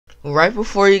Right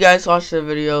before you guys watch the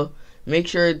video, make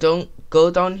sure don't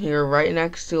go down here right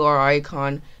next to our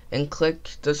icon and click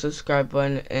the subscribe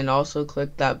button, and also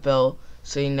click that bell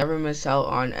so you never miss out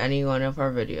on any one of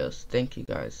our videos. Thank you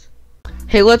guys.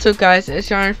 Hey, what's up guys, it's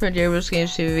John from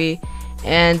JBrosGamesTV,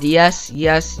 and yes,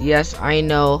 I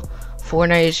know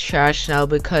Fortnite is trash now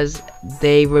because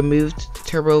they removed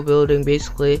turbo building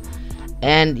basically.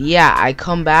 And yeah, I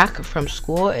come back from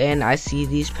school and I see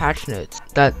these patch notes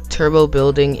that turbo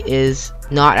building is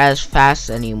not as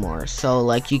fast anymore. So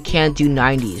like you can't do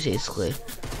 90s basically.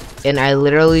 And I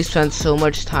literally spent so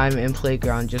much time in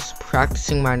playground just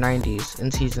practicing my 90s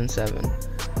in season 7.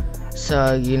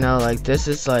 So you know, like this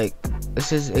is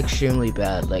extremely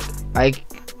bad. Like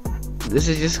this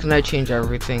is just gonna change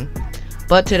everything.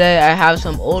 But today I have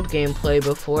some old gameplay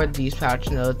before these patch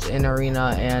notes in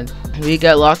arena, and we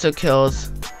get lots of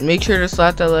kills. Make sure to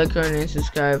slap that like button and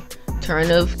subscribe. Turn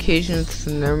notifications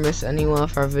to never miss any one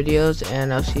of our videos,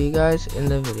 and I'll see you guys in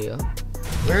the video.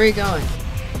 Where are we going?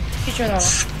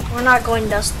 We're not going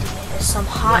dusty. There's some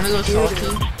hot dude.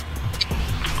 Salty?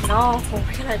 No, we're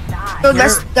gonna die. No,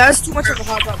 that's too much of a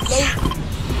hot dog.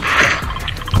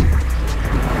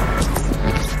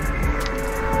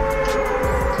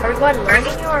 Are we going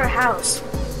learning or a house?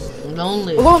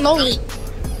 Lonely. We're going lonely.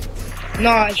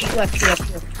 No, I just left.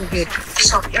 We're good.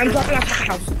 I'm dropping off the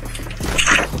house.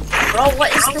 Bro,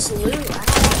 what is this loot?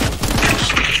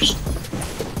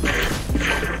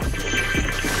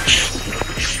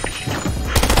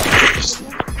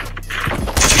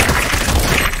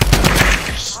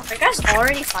 Are you guys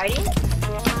already fighting?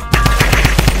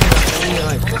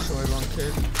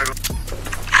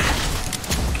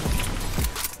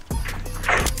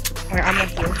 Alright, I'm up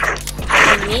here.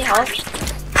 You need help?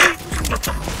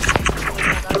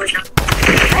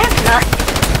 I have nothing.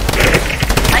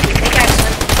 I can pickaxe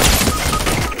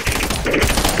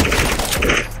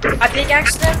them. I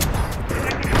pickaxe them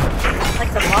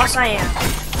like the boss I am.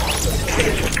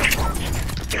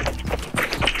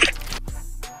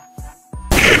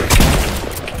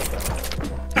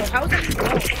 How is it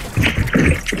going?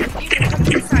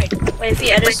 Wait, if he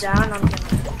edits down, I'm gonna.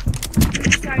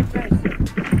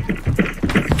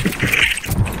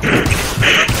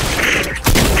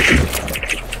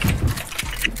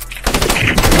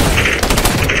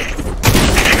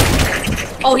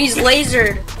 Oh, he's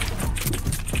lasered.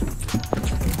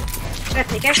 Can I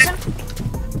pickaxe him?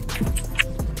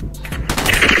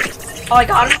 Oh, I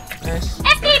got him. Nice.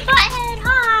 FD butthead,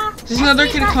 huh? There's another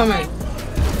kid coming.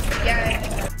 Yeah.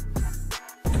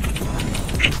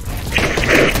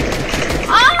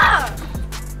 Ah!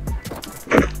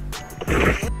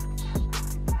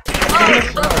 Oh,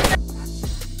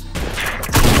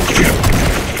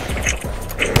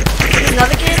 there's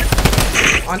another kid.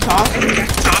 On top.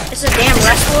 It's a damn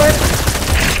wrestler.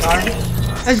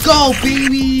 Let's go,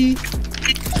 baby!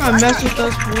 Trying to mess with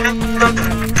us, boy.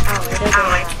 Oh, it is a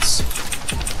dance.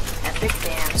 Epic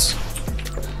dance.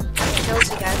 How many kills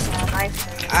you guys have?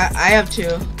 I have 2.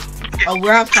 Oh,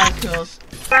 we're at 5 kills.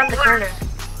 Around the corner.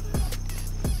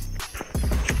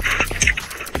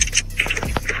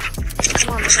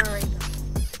 Come on, the corner right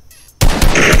there.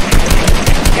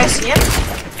 You guys see him?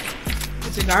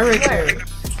 It's a guy right there.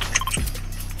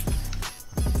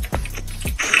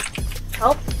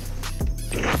 Help.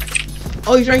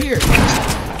 Oh, he's right here.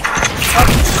 Oh,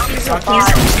 he's a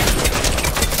bot.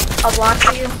 I'll block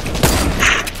you.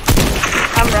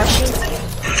 I'm rushing.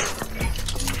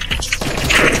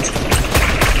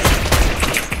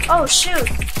 Oh, shoot.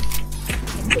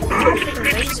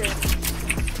 Laser.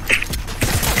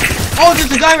 Oh,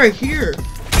 there's a guy right here.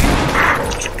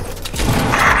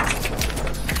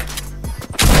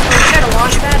 I tried to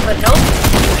launch that, but nope.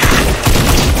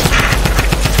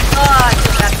 Oh, I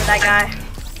feel bad for that guy.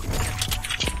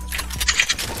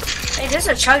 Hey, there's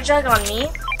a chug jug on me.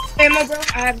 Ammo, bro.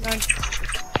 I have none.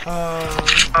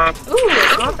 Ooh,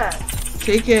 it's not bad.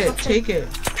 Take it. Take it.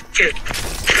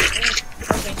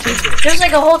 There's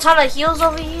like a whole ton of heals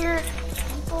over here.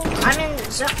 I'm in.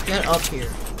 Get up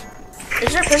here.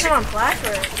 Is there a person on black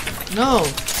or? No.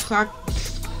 Clock.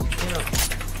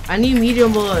 I need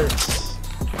medium bullets.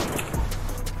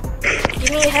 Give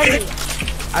me a heavy.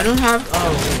 I don't have.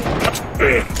 Oh.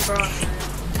 Bro.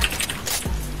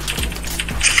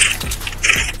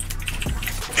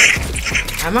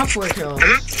 I'm at 4 kills.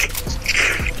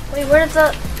 Wait, where did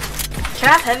the? Can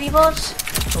I have heavy bullets?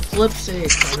 For flip's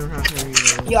sake, I don't have heavy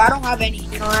bullets. Yo, I don't have any.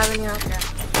 You don't have any? Okay.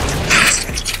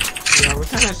 Yeah, we're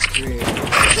kind of screwed.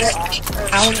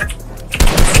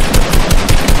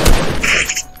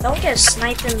 Don't get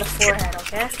sniped in the forehead,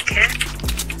 okay?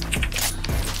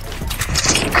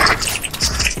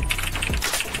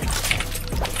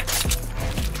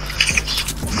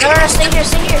 No, stay here,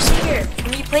 stay here, stay here. We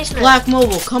need placement. Black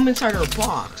Mobile, come inside our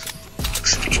box.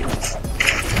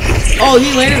 Oh,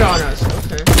 he landed on us.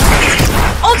 Okay.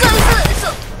 Oh, it's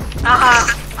a.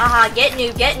 Get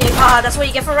noob, get noob. That's what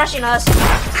you get for rushing us.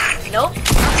 Nope.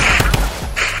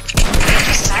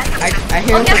 I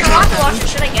hear. Oh, get the rocket launcher.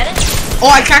 Should I get it? Oh,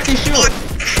 I cracked his shield.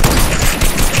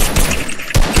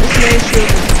 This man's shield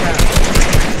is cracked.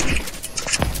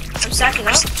 I'm stacking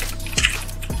up.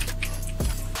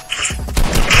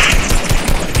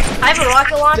 I have a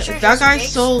rocket launcher. That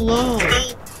guy's so low.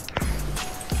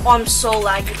 Oh, I'm so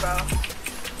laggy, bro.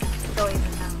 Don't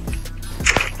even know.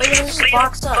 Wait, this is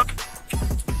boxed up.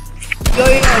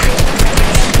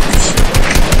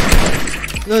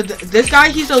 No, this guy,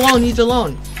 he's alone. He's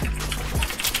alone.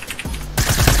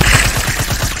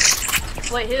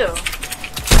 Wait, who?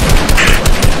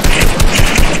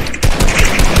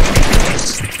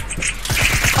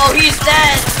 Oh, he's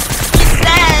dead. He's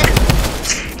dead.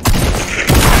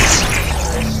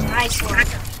 Nice one.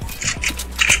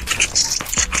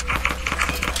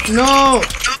 No.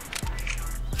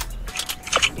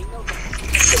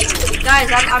 Guys,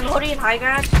 I'm holding high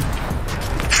ground.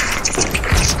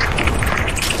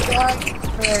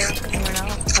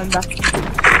 I'm back.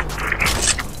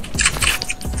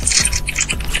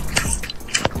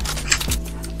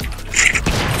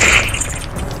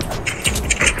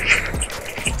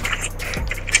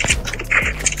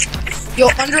 Yo,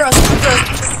 under us,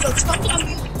 Yo, come on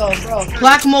me. Oh, bro.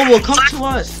 Black Mobile, come to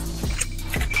us.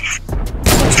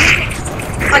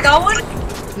 I got one.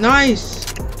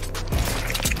 Nice.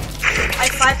 I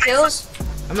have 5 kills.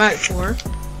 I'm at 4.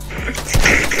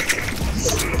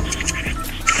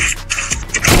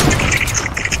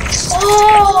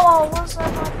 Oh, what's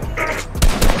that?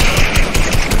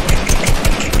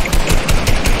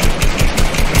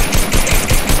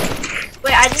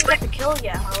 Wait, I didn't get the kill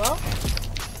yet. Hello?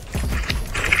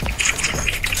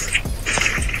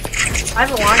 I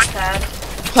have a launch pad.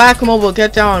 Black Mobile,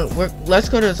 get down. Let's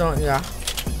go to the zone. Yeah.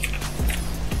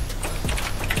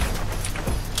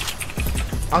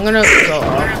 I'm gonna go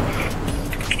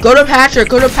up. Go to Patrick.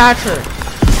 Go to Patrick.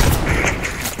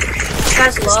 This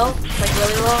guy's low, like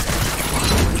really low.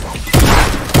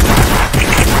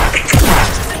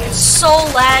 So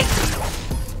laggy.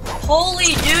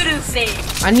 Holy doo-doo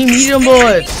face. I need medium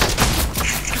bullets.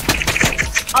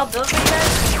 I'll build for you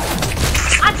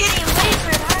guys. I'm getting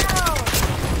lasered. How?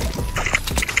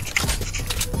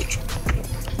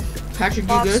 Patrick,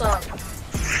 you good? Up.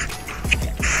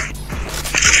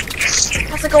 I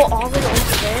have to go all the way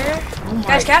over there. Oh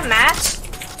Guys, can I have mats?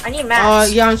 I need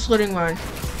mats. Yeah, I'm splitting mine.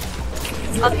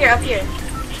 Up here, up here.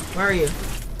 Where are you?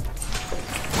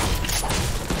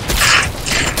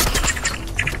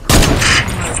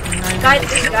 Guy,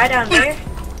 there's a guy down there.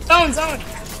 Zone.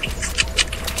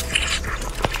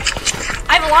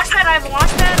 I have a launch pad,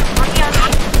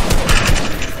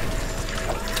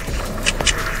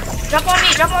 On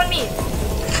me. Jump on me.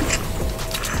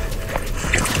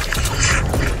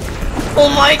 Oh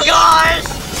my gosh!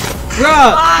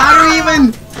 Bruh, how do we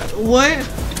even... What?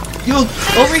 Yo,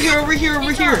 over here.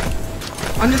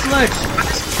 On this ledge.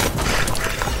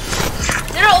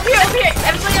 No, over here.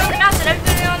 Everybody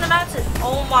on the mountain.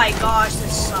 Oh my gosh,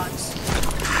 this sucks.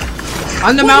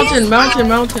 On the mountain.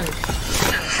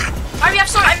 Hurry up,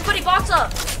 son. Everybody box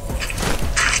up.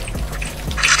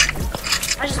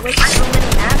 I just wasted so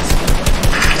many mats.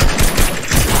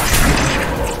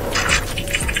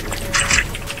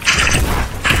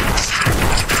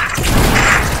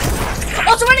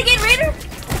 Oh, it's a renegade raider.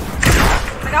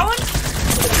 I got one.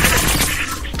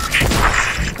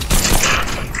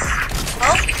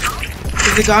 Oh.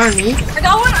 Is it guy on me? I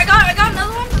got one. I got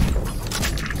another one.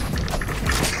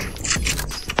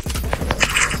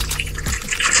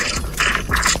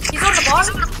 He's on the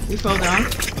bottom. He fell down.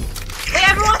 Wait,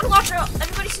 everyone can watch out.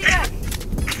 Everybody see that.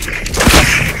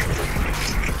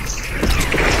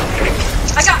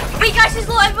 Wait, guys, he's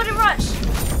low. Everybody rush.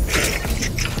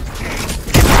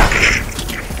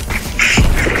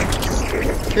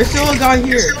 There's still a guy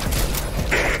here.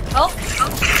 Oh.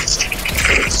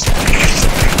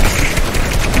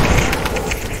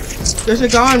 There's a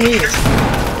guy on me.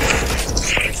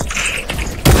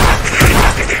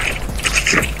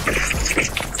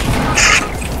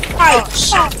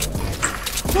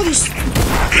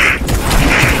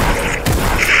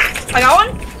 I got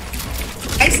one.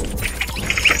 Nice.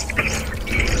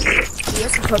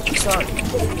 Yes, the cookie shot.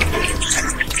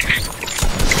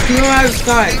 He don't have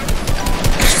sky.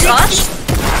 Rush?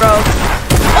 Bro.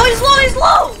 Oh, he's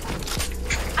low.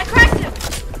 I cracked him.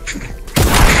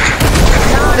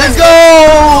 Let's go!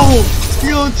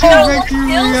 Yo, 2 got victory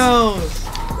kills? rounds.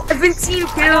 I've been team I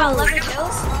got kills. 11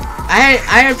 kills.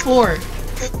 I had 4.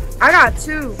 I got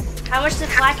 2. How much did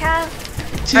Black have?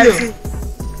 2.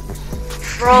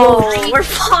 Bro, we're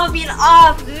popping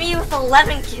off. Me with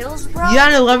 11 kills, bro. You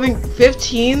had 11,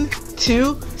 15,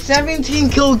 2, 17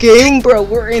 kill game, bro.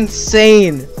 We're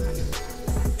insane.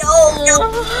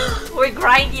 No, we're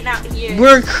grinding out here.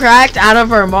 We're cracked out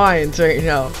of our minds right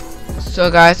now.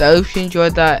 So guys, I hope you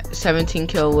enjoyed that 17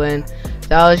 kill win.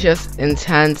 That was just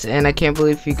intense, and I can't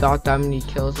believe we got that many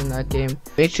kills in that game.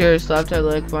 Make sure to slap that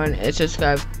like button and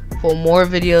subscribe for more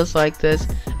videos like this,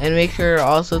 and make sure to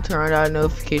also turn on that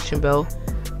notification bell.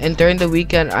 And during the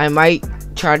weekend, I might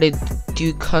try to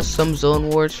do custom zone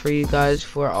wars for you guys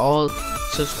for all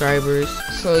subscribers.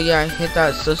 So yeah, hit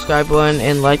that subscribe button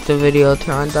and like the video,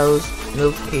 turn on those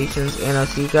notifications, and I'll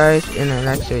see you guys in the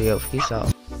next video. Peace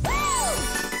out.